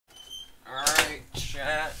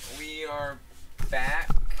chat. We are back.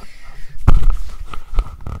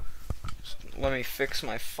 Let me fix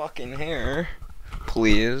my fucking hair,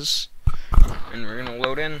 please. And we're gonna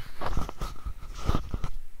load in.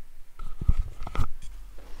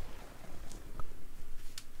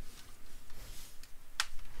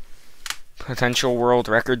 Potential world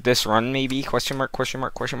record this run, maybe? Question mark, question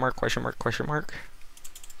mark, question mark, question mark, question mark.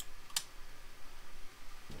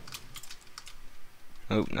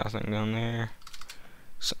 Oh, nothing down there.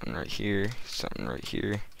 Something right here, something right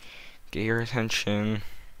here. Get your attention.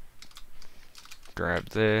 Grab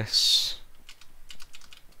this.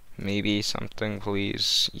 Maybe something,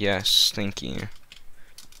 please. Yes, thank you.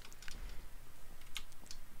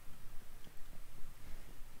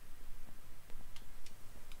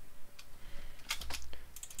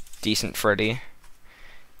 Decent Freddy.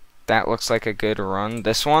 That looks like a good run.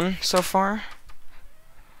 This one so far?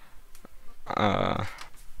 Or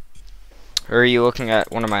are you looking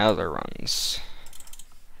at one of my other runs?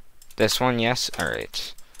 This one, yes?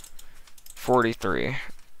 Alright. 43.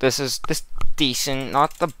 This decent,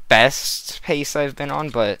 not the best pace I've been on,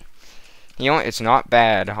 but you know what? It's not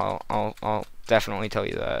bad. I'll definitely tell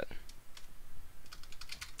you that.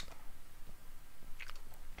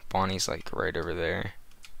 Bonnie's like right over there.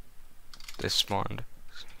 This spawned.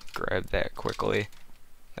 Grab that quickly.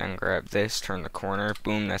 Then grab this, turn the corner.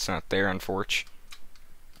 Boom, that's not there, unfortunately.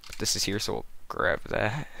 But this is here, so we'll grab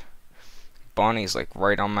that. Bonnie's like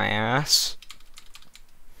right on my ass.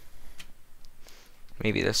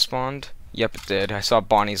 Maybe this spawned? Yep, it did. I saw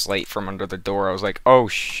Bonnie's light from under the door. I was like, oh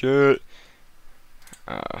shit.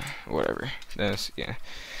 Whatever. Yeah.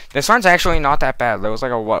 This run's actually not that bad. There was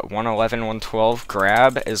like a, what, 111, 112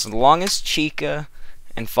 grab. As long as Tjocr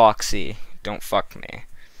and Foxy don't fuck me,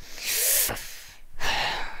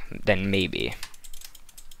 then maybe.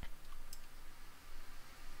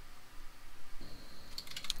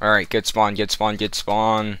 Alright, good spawn, good spawn, good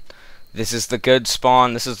spawn. This is the good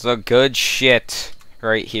spawn. This is the good shit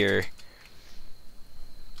right here.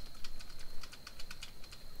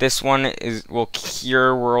 This one will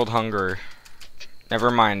cure world hunger. Never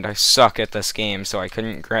mind, I suck at this game, so I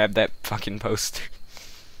couldn't grab that fucking poster.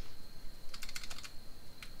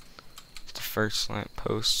 It's the first lamp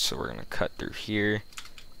post, so we're gonna cut through here.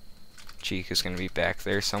 Tjocr's gonna be back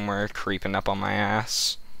there somewhere, creeping up on my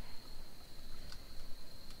ass.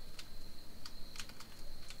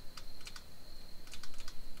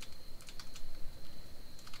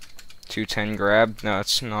 .210 grab. No,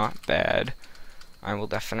 it's not bad. I will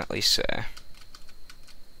definitely say.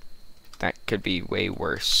 That could be way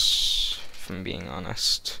worse, if I'm being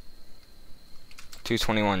honest.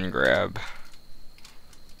 221 grab.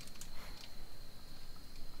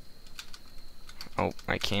 Oh,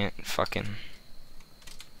 I can't fucking...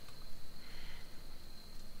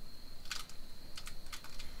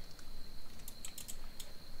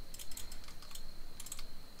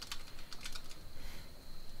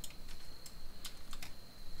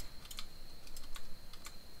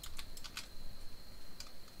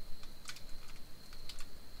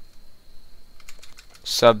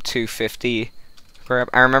 Sub 250 grab.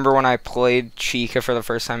 I remember when I played Tjocr for the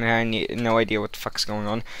first time and I had no idea what the fuck's going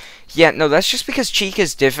on. Yeah, no, that's just because Tjocr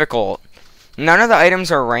is difficult. None of the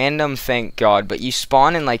items are random, thank God, but you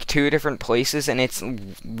spawn in like 2 different places and it's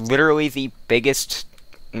literally the biggest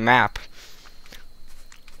map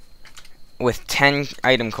with 10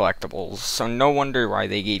 item collectibles, so no wonder why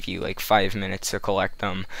they gave you like 5 minutes to collect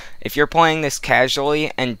them. If you're playing this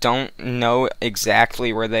casually and don't know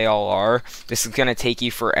exactly where they all are, this is gonna take you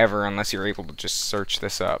forever unless you're able to just search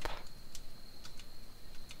this up.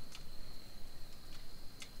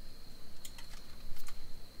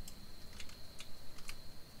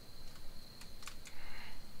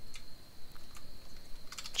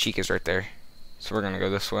 Tjocr's right there, so we're gonna go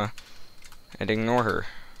this way and ignore her.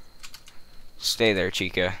 Stay there,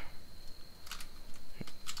 Tjocr.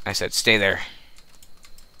 I said stay there.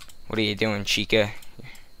 What are you doing, Tjocr?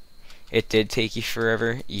 It did take you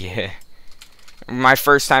forever? Yeah. My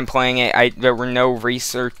first time playing it, there were no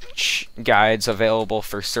research guides available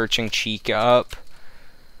for searching Tjocr up.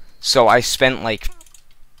 So I spent like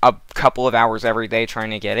a couple of hours every day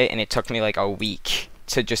trying to get it, and it took me like a week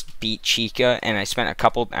to just beat Tjocr, and I spent a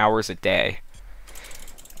couple hours a day.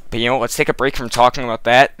 But you know what, let's take a break from talking about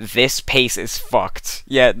that. This pace is fucked.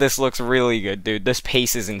 Yeah, this looks really good, dude. This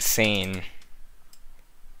pace is insane.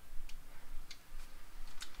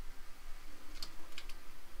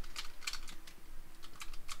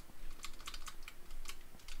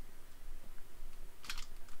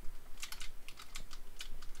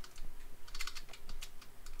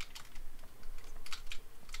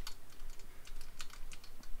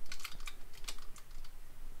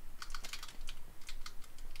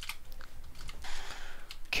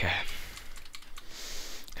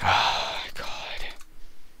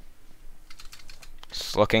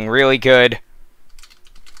 It's looking really good.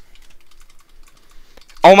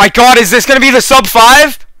 Oh my god, is this gonna be the sub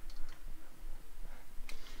 5?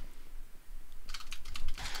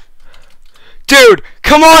 Dude,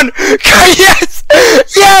 come on! Yes!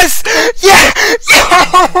 Yes! Yes!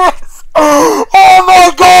 Yes! Oh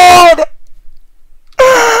my god!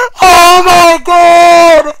 Oh my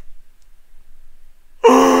god!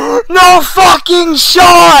 No fucking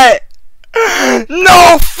shot!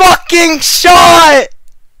 No fucking shot!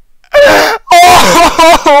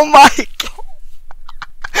 Oh my god!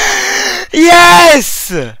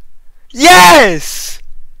 Yes! Yes!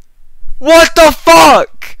 What the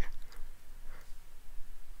fuck?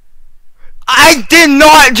 I did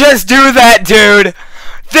not just do that, dude!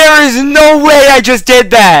 There is no way I just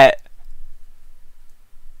did that!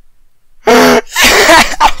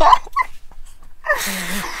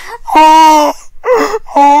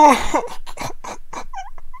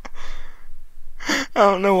 I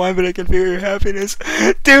don't know why, but I can feel your happiness.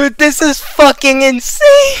 Dude, this is fucking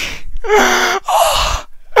insane!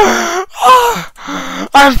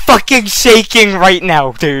 I'm fucking shaking right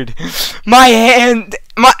now, dude. My hand...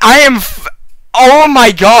 oh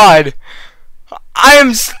my god! I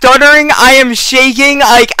am stuttering, I am shaking,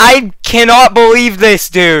 like, I cannot believe this,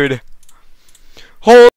 dude.